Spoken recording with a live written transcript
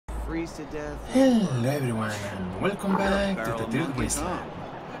freeze to death. Hello everyone and welcome back to the Dark Play Wasteland.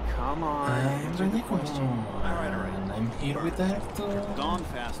 Come on. I'm Renico and I'm here with Dark Gone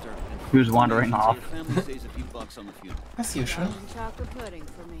faster. Who's wandering off? as usual.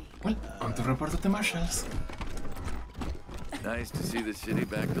 Well, on to report to the marshals. Nice to see the city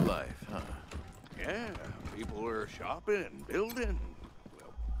back to life, huh? Yeah, people are shopping, building,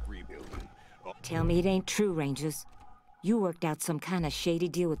 well, rebuilding. Oh. Tell me it ain't true, Rangers. You worked out some kind of shady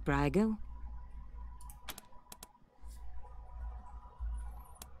deal with Brygo?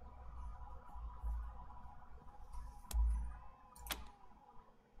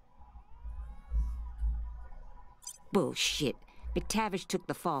 Bullshit. McTavish took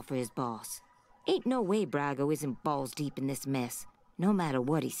the fall for his boss. Ain't no way Brygo isn't balls deep in this mess, no matter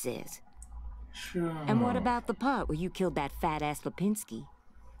what he says. Sure. And what about the part where you killed that fat-ass Lipinski?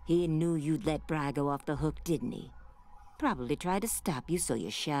 He knew you'd let Brygo off the hook, didn't he? Probably tried to stop you, so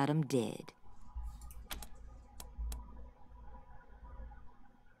you shot him dead.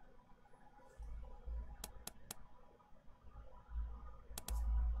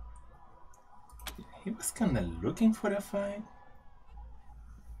 He was kinda looking for a fight.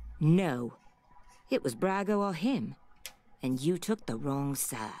 No. It was Brygo or him. And you took the wrong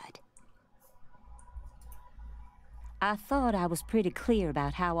side. I thought I was pretty clear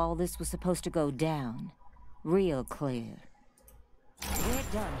about how all this was supposed to go down. Real clear. We're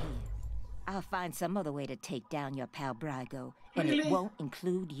done here. I'll find some other way to take down your pal Brygo, and Really? it won't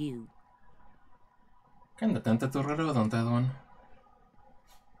include you. Kinda tempted to reload on that one.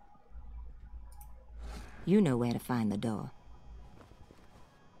 You know where to find the door.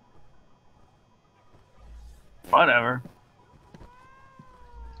 Whatever.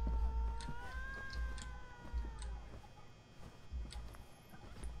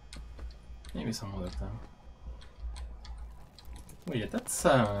 Maybe some other time. Oh yeah, that's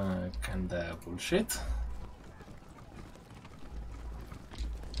kinda bullshit.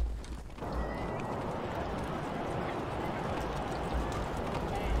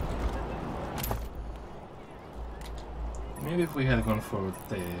 Maybe if we had gone for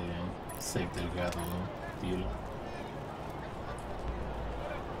the Save Delgado deal.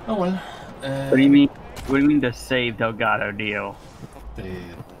 Oh well. What do you mean? What do you mean the save Delgado deal?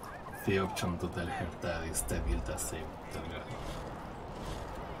 The option to tell her that is the build that Save Delgado.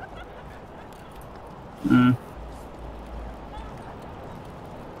 Hmm.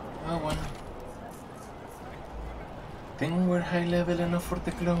 Oh well. Think we're high level enough for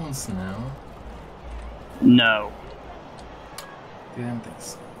the clones now. No. Didn't think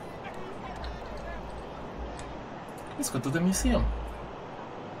so. Let's go to the museum.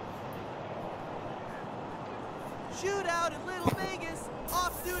 Shootout in Little Vegas.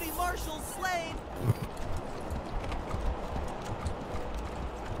 Off-duty marshals slain.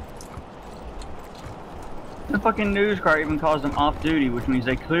 The fucking news car even calls them off duty, which means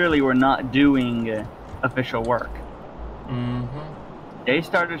they clearly were not doing official work. Mm-hmm. They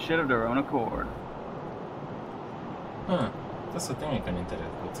started shit of their own accord. Huh. That's the thing I can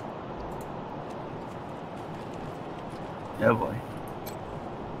interact with. Oh boy.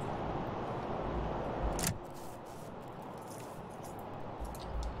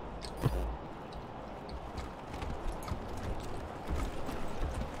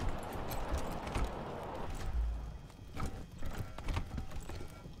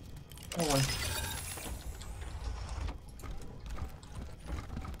 Oh well.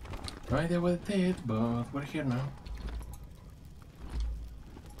 No idea what it did, but we're here now.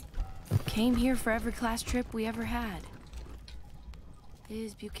 Came here for every class trip we ever had.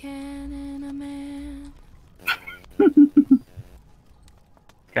 Is Buchanan a man?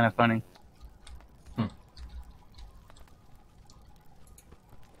 Kind of funny.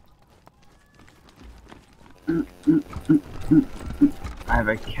 I have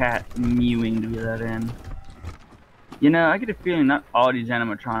a cat mewing to be let in. You know, I get a feeling not all these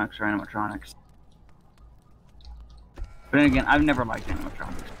animatronics are animatronics. But then again, I've never liked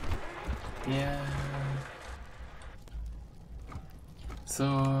animatronics. Yeah.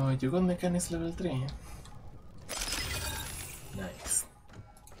 So you got mechanics level 3. Nice.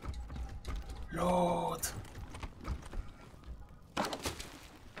 Load.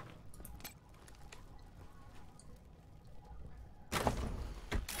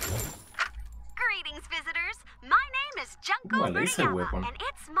 Greetings, visitors. My name is Junko Well, it's a Murayama, weapon. and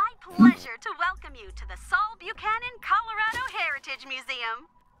it's my pleasure to welcome you to the Saul Buchanan, Colorado Heritage Museum.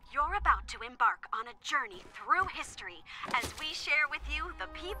 You're about to embark on a journey through history as we share with you the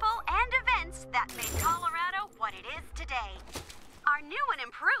people and events that made Colorado what it is today. Our new and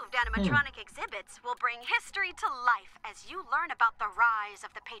improved animatronic exhibits will bring history to life as you learn about the rise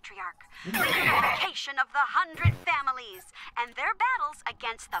of the Patriarch, the unification of the 100 families, and their battles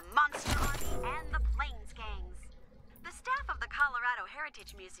against the Monster Army and the Plains Gangs. The staff of the Colorado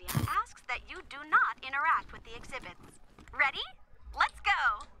Heritage Museum asks that you do not interact with the exhibits. Ready? Let's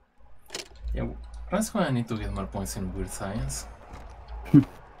go! Yeah, that's why I need to get more points in weird science. You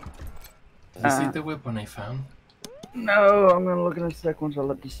see the weapon I found? No, I'm gonna look in a sec once I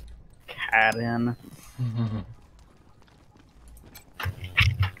let this cat in.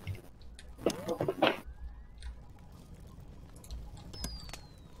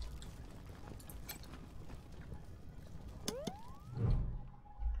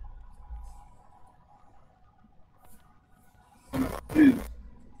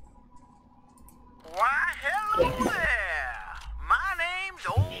 Why, hello there! My name's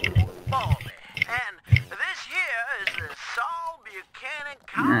Old Baldy, and this here is the Saul Buchanan,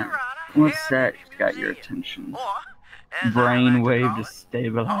 Colorado What's that Heritage got your Museum, attention? or, as I Brainwave like to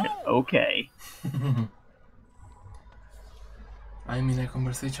destabilized. Okay. I'm in a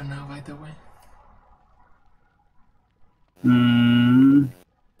conversation now, by the way.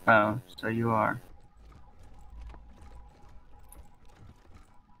 Oh, so you are.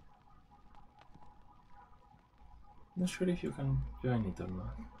 Not sure if you can join it or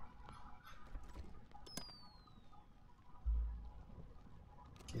not.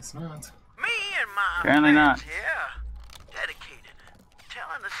 Guess not. Me and my Apparently not. friends here, dedicated to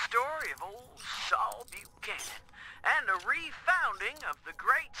telling the story of old Saul Buchanan and the refounding of the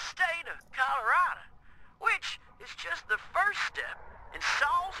great state of Colorado, which is just the first step in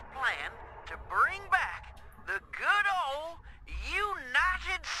Saul's plan to bring back the good old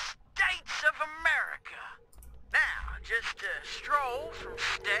United States of America. Now, just stroll from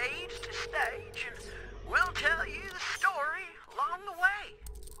stage to stage, and we'll tell you the story along the way.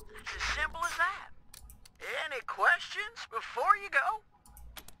 It's as simple as that. Any questions before you go?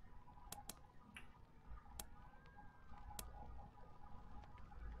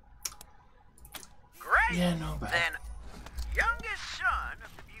 Great! Yeah, no bad. Then, youngest son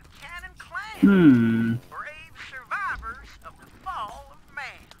of the Buchanan clan. Brave survivors of the fall of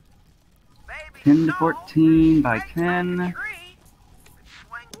man. Baby 10 to Saul 14 by was raked 10. like a tree, but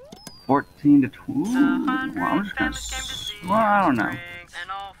swing 14 to 12. Well, I'm just gonna. Well, I don't know.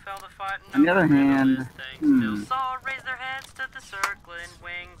 On the other hand,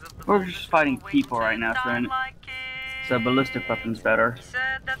 we're just fighting people right now, so ballistic weapon's better. He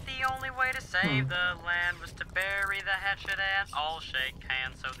said that the only way to save the land was to bury the hatchet ants, all shake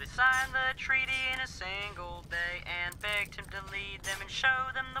hands. So they signed the treaty in a single day and begged him to lead them and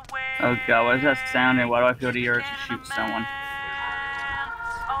show them the way. Oh god, what is that sounding? Why do I feel the urge to shoot someone?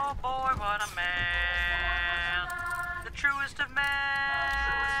 Oh boy, what a man. The truest of men.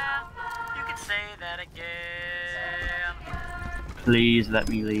 You can say that again. Please let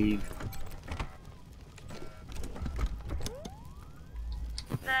me leave.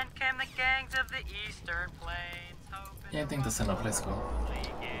 Then came the gangs of the eastern plains. Yeah, I think that's enough. Let's go.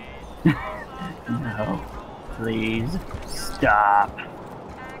 No. Please. Stop.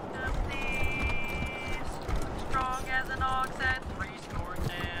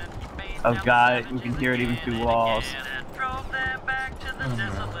 Oh god, we can hear it even through walls.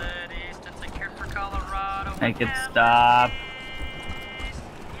 Make it stop.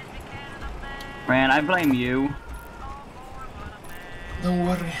 Ran, I blame you. Don't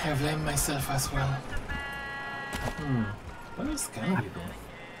worry, I blame myself as well. What else can we do?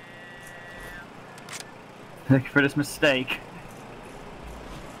 Thank you for this mistake.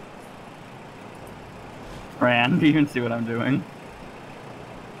 Ran, do you even see what I'm doing?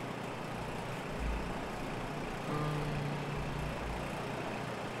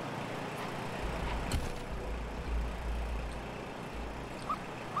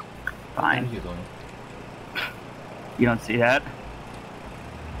 Fine. What are you doing? You don't see that?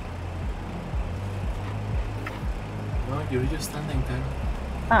 No, you're just standing there.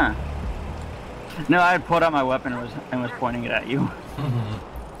 Huh. No, I had pulled out my weapon and was pointing it at you.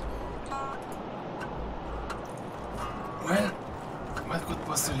 Well, what could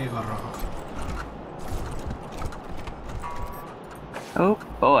possibly go wrong? Oh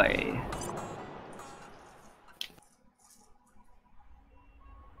boy.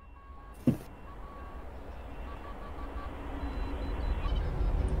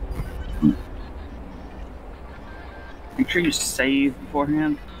 Make sure you save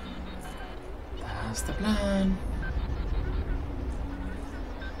beforehand. That's the plan.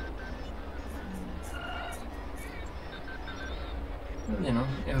 Well, you know,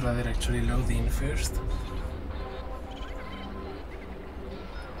 I'd rather actually load in first.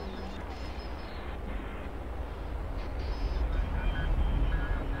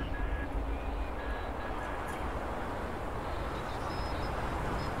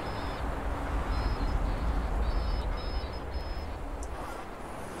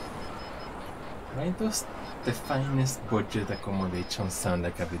 Are those the finest budget accommodation sound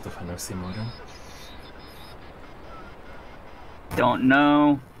like a bit of an oxymoron? Don't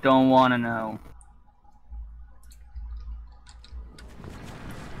know. Don't want to know.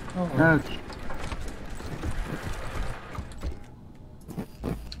 Oh, well. Okay.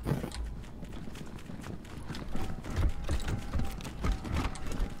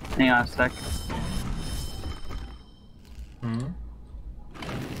 Hang on a sec.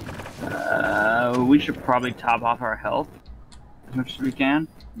 We should probably top off our health as much as we can.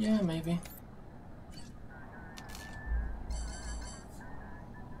 Yeah, maybe.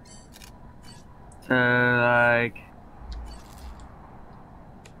 So, like...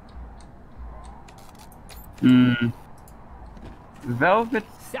 Velvet...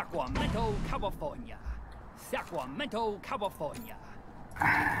 Sacramento, California. Sacramento, California.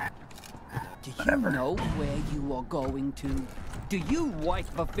 Do you know where you are going to? Do you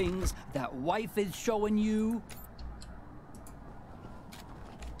wife the things that wife is showing you?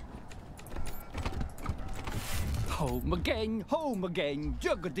 Home again,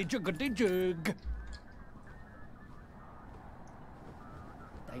 juggity juggity jug.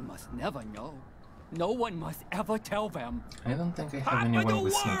 They must never know. No one must ever tell them. I don't think I have anyone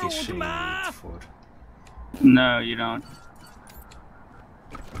with sneaky shade for. No, you don't.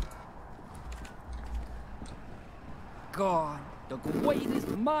 Gone, the greatest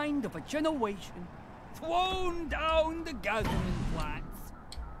mind of a generation, thrown down the gathering flats.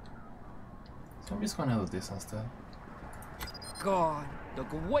 So I'm just gonna do this instead. Gone, the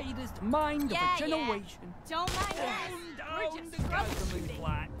greatest mind of a generation, Don't mind us. thrown down the gathering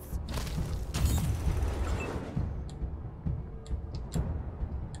flats.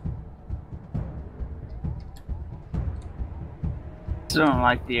 I don't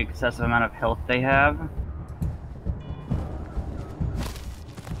like the excessive amount of health they have.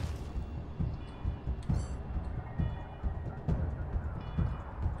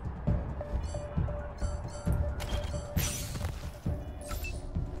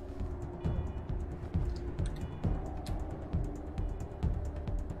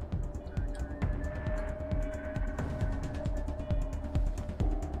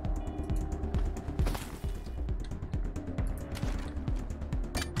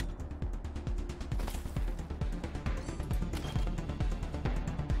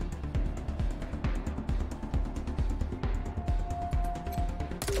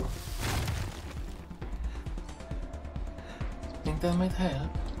 That might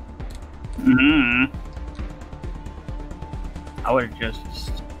help. I would have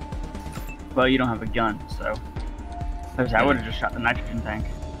just... Well, you don't have a gun, so... I would have just shot the nitrogen tank.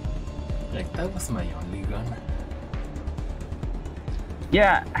 Like, that was my only gun.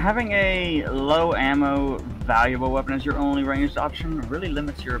 Yeah, having a low ammo, valuable weapon as your only ranged option really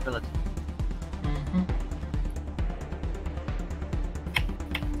limits your ability.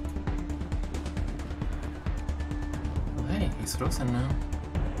 He's frozen now.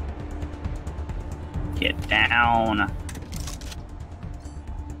 Get down.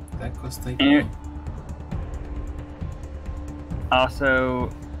 That cost type.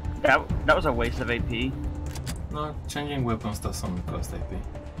 Also, that was a waste of AP. No, changing weapons doesn't cost AP.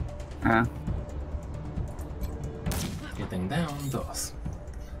 Getting down does.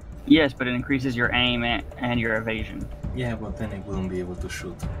 Yes, but it increases your aim and your evasion. Yeah, but then it wouldn't be able to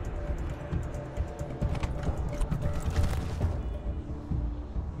shoot.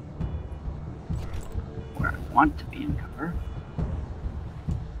 Want to be in cover.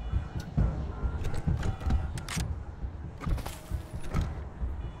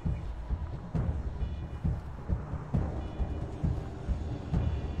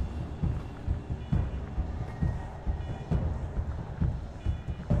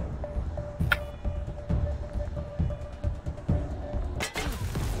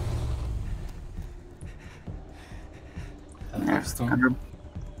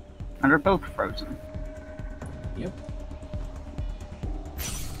 Under both frozen. Yep.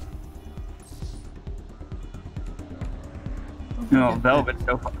 No, Velvet's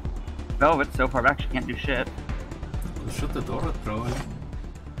so far back she can't do shit. We'll shut the door, probably.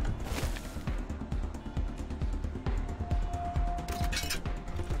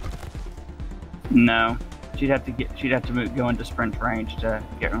 No, she'd have to go into sprint range to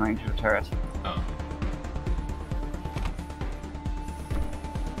get in range of the turret. Oh.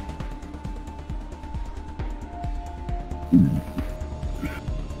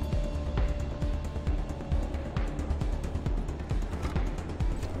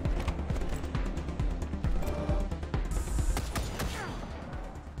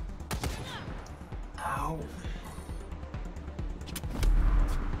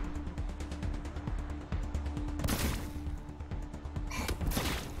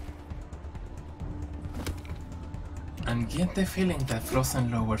 and get the feeling that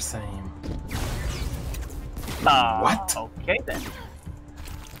Frozen lowers same. What? Okay then.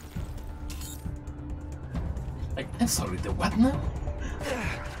 I'm sorry, the what now?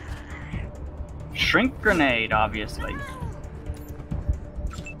 Shrink grenade, obviously.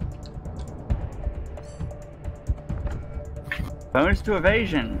 Bonus to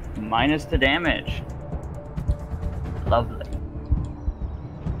evasion, minus to damage. Lovely.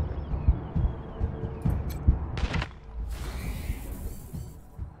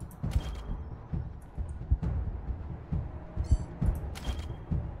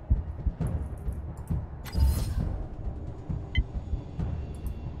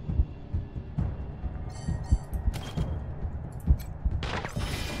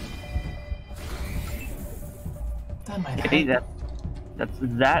 Okay, that's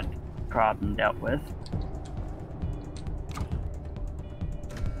that problem dealt with.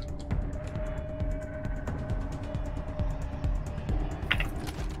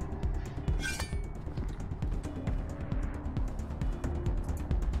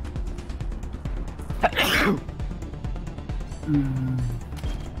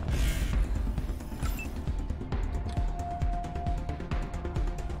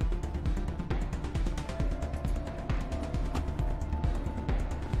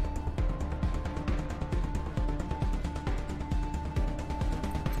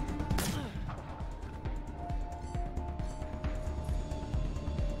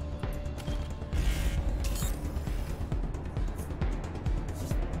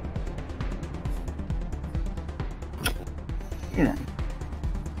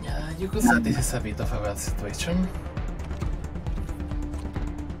 Yeah, you could say this is a bit of a bad situation.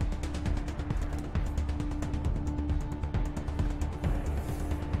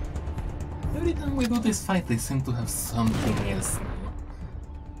 Every time we do this fight, they seem to have something else new.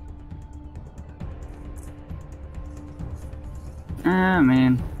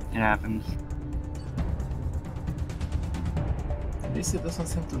 Man, it happens. At least it doesn't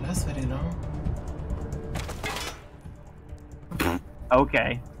seem to last very long.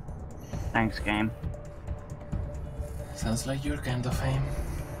 Okay. Thanks, game. Sounds like your kind of aim.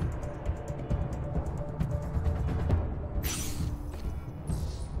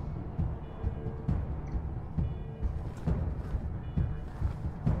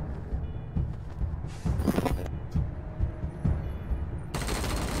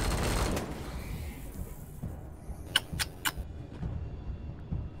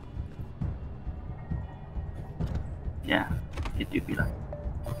 Yeah, it do be like.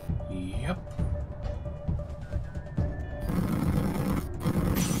 Yep.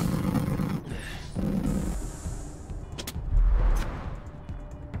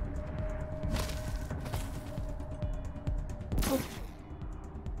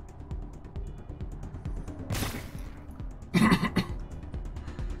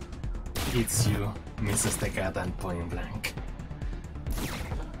 It's you, Mrs. the Cat and point blank.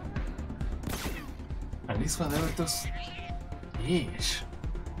 At least whatever those... Yeesh.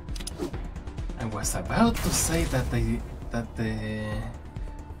 I was about to say that their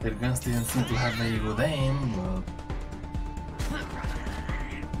guns didn't seem to have very good aim, but...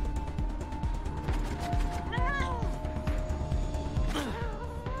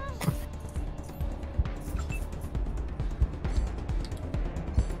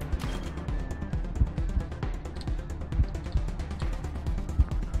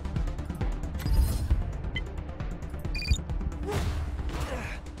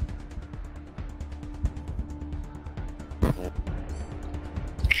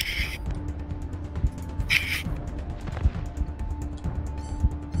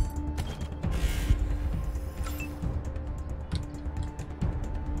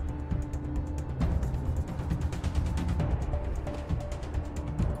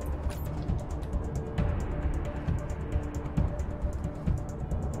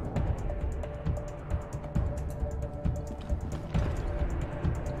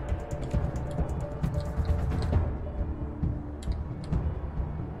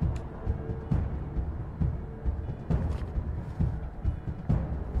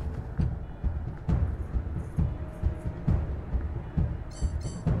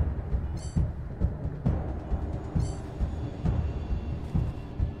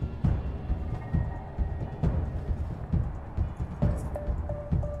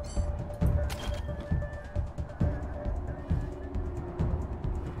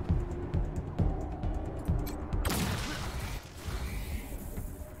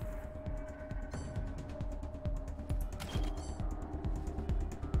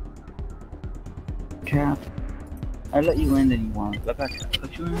 Cat. I let you in and you wanted. Let that cat.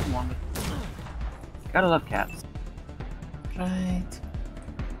 Let you in and wanted. Gotta love cats. Right.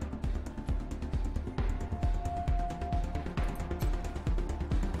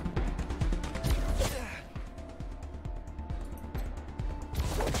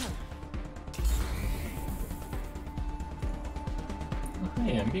 Oh,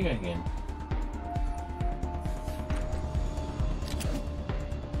 hey, I'm big again.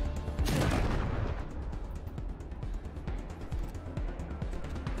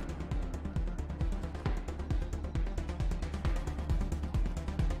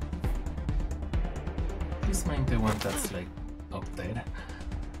 Please mind the one that's like up there.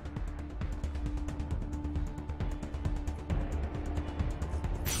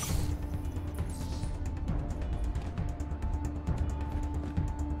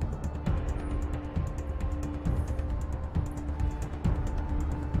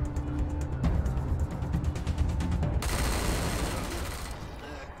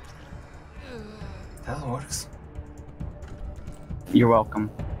 That works. You're welcome.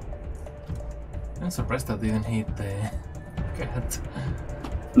 I'm surprised that didn't hit the cat.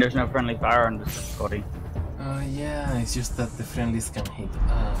 There's no friendly fire on this, Scotty. Yeah, it's just that the friendlies can hit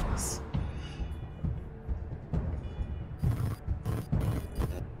us.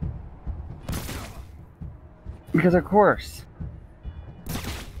 Because of course.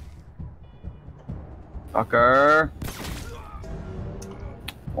 Fucker.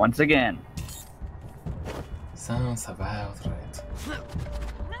 Once again. Sounds about right.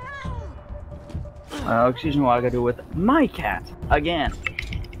 Excuse me, what I gotta do with my cat again.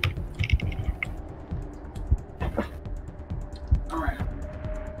 Alright.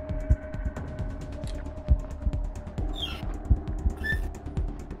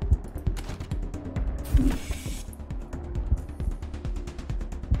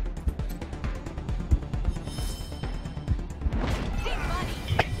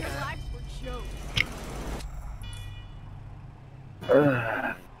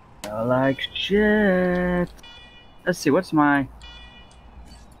 I like shit. Let's see, what's my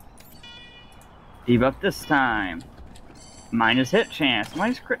debuff this time? Minus hit chance,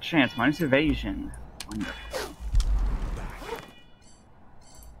 minus crit chance, minus evasion. Wonderful.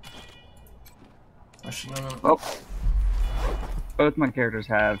 Oh, both my characters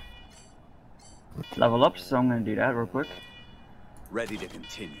have level up, so I'm gonna do that real quick. Ready to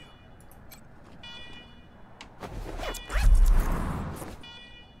continue.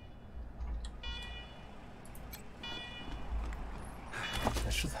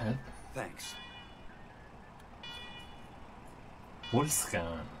 That should help. Thanks. Pulse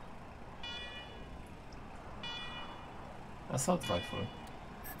scan. Assault rifle.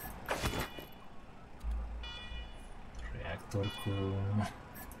 Reactor cool.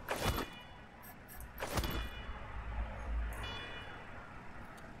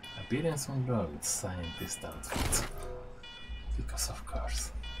 Appearance on road, scientist outfit. Because of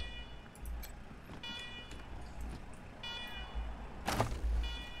course.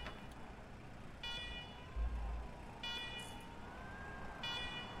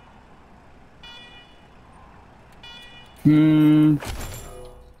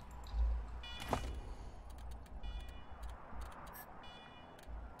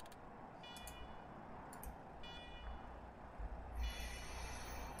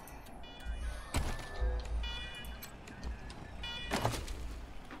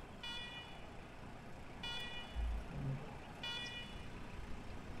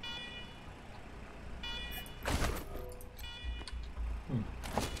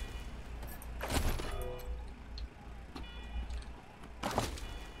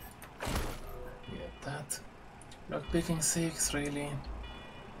 Lockpicking 6, really?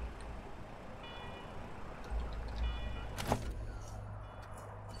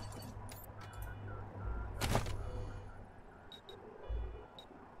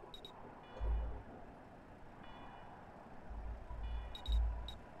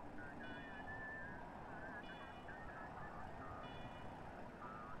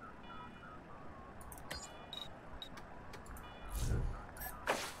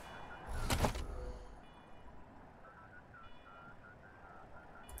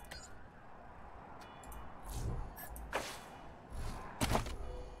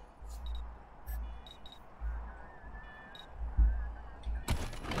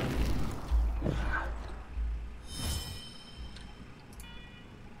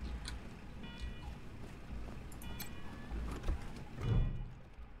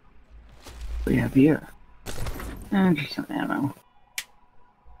 We have here. And just some ammo.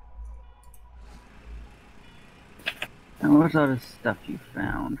 And what's all this stuff you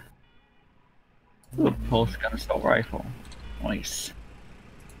found? A pulse gun assault rifle. Nice.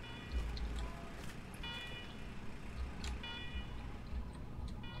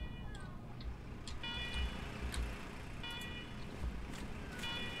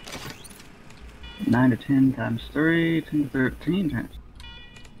 9 to 10 times 3, 10 to 13 times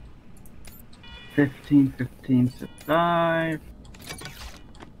 15, 15 to 5.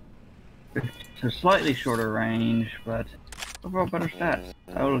 It's a slightly shorter range, but overall better stats.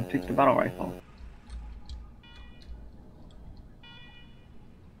 I will take the battle rifle.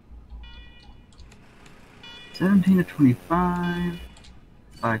 $17 to 25,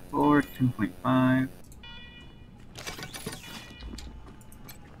 5-4, 10.5,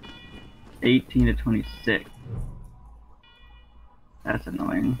 18 to 26. That's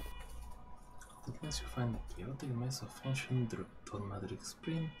annoying. Unless you find a chaotic mess of ancient Todd Matrix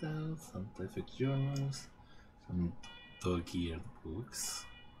printouts, some prefect journals, some dog-eared books.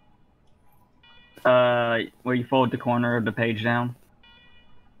 Where you fold the corner of the page down?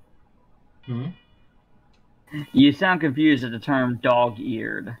 Hmm? You sound confused at the term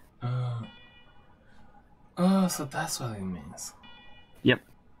dog-eared. Oh, so that's what it means. Yep.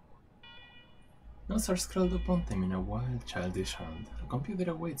 Notes are scrawled upon them in a wild, childish hand. A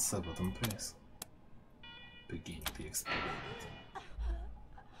computer awaits a button press. Begin the experiment.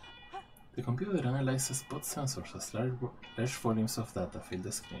 The computer analyzes both sensors as large volumes of data fill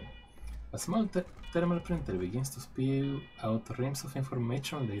the screen. A small thermal printer begins to spew out reams of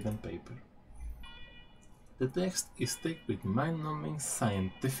information-laden paper. The text is thick with mind-numbing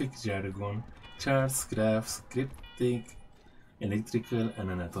scientific jargon, charts, graphs, cryptic, electrical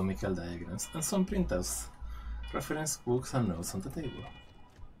and anatomical diagrams, and some printouts, reference books and notes on the table.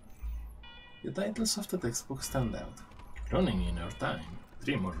 The titles of the textbook stand out. Running in Our Time,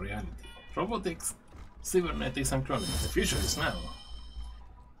 Dream or Reality, Robotics, Cybernetics and Cloning, The Future is Now.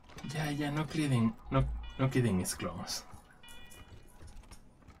 Yeah, no kidding, it's close.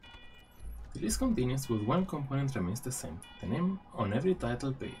 The list continues, but one component remains the same, the name on every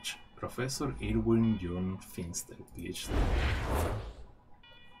title page, Professor Irwin John Finster, PhD.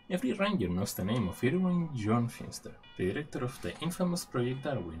 Every ranger knows the name of Irwin John Finster, the director of the infamous Project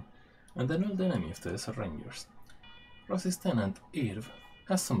Darwin, and an old enemy of the Desert Rangers. Ross's tenant, Irv,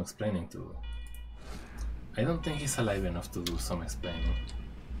 has some explaining to do. I don't think he's alive enough to do some explaining.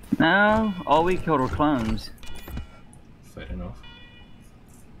 No, all we killed were clones. Fair enough.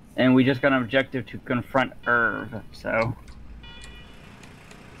 And we just got an objective to confront Irv, so...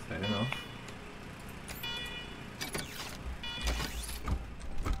 Fair enough.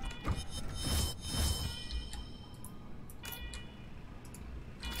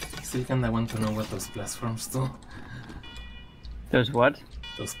 Still kinda want to know what those platforms do. Those what?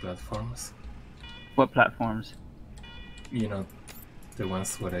 Those platforms. What platforms? You know, the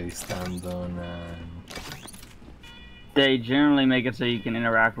ones where I stand on and... They generally make it so you can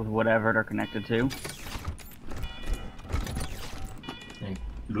interact with whatever they're connected to. And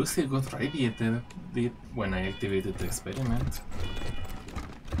Lucy got radiated when I activated the experiment.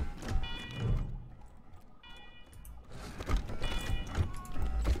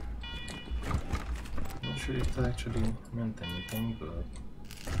 Not sure if that actually meant anything, but...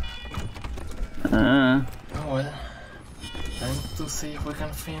 Oh well. Time to see if we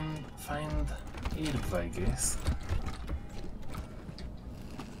can find Irv, I guess.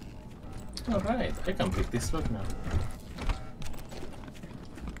 Alright, I can pick this lock now.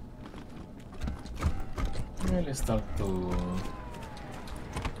 Well, let's talk to...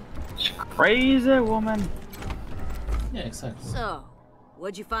 Crazy woman! Yeah, exactly. So,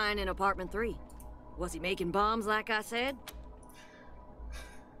 what'd you find in apartment 3? Was he making bombs like I said?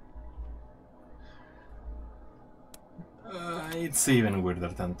 It's even weirder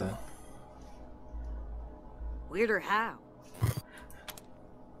than that. Weirder how?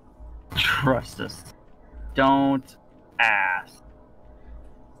 Trust us. Don't ask.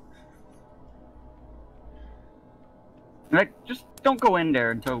 Like, just don't go in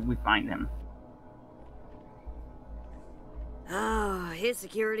there until we find him. Oh, his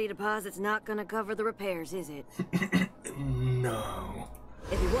security deposit's not gonna cover the repairs, is it? No.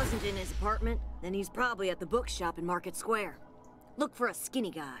 If he wasn't in his apartment, then he's probably at the bookshop in Market Square. Look for a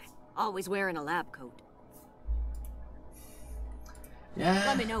skinny guy, always wearing a lab coat. Yeah,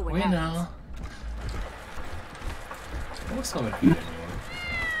 let me know what we happens. know. What's over here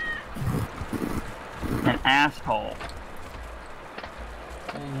anyway? An asshole.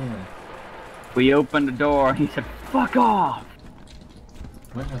 Yeah. We opened the door and he said, "Fuck off!"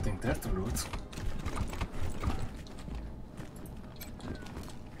 Well, nothing there to loot.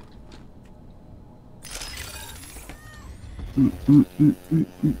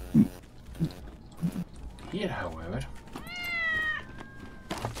 Here, however,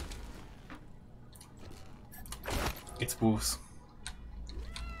 it's booze.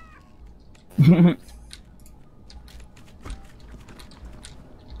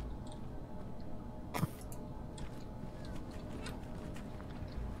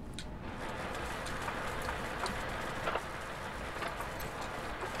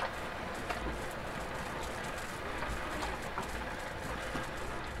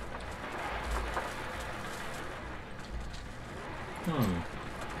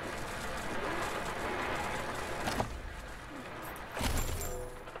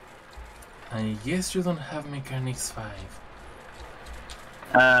 I guess you don't have Mechanics 5.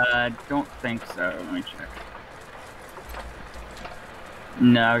 Don't think so. Let me check.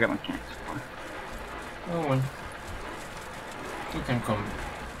 No, I got Mechanics 4. Oh well. You can come.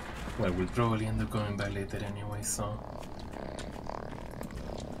 Well, we'll probably end up coming back later anyway, so.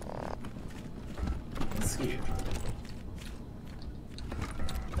 What's here?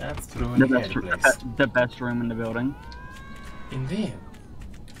 That's probably the best room in the building. Indeed.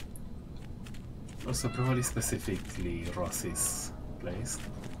 Also, probably specifically Rossi's place.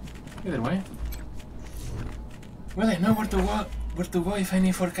 Either way. Well, I know where to go if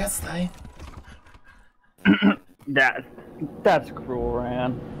any four cats die. That's cruel,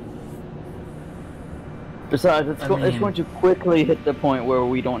 Ran. Besides, it's going to quickly hit the point where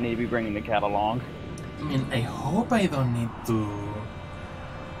we don't need to be bringing the cat along. I mean, I hope I don't need to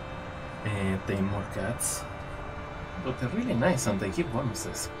tame more cats. But they're really nice and they give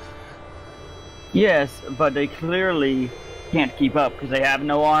bonuses. Yes, but they clearly can't keep up because they have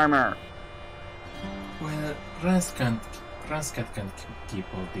no armor. Well, Ran's cat can't keep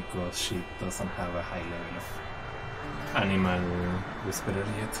up because she doesn't have a high level of animal whisperer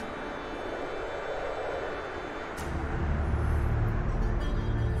yet.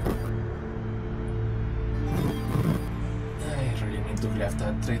 I really need to leave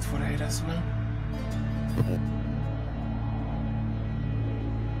that trait for her as well.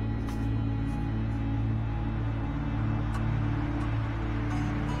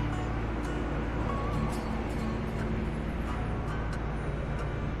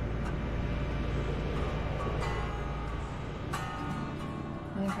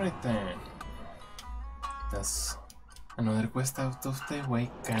 Alright then. That's another quest out of the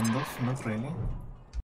way, kind of, not really.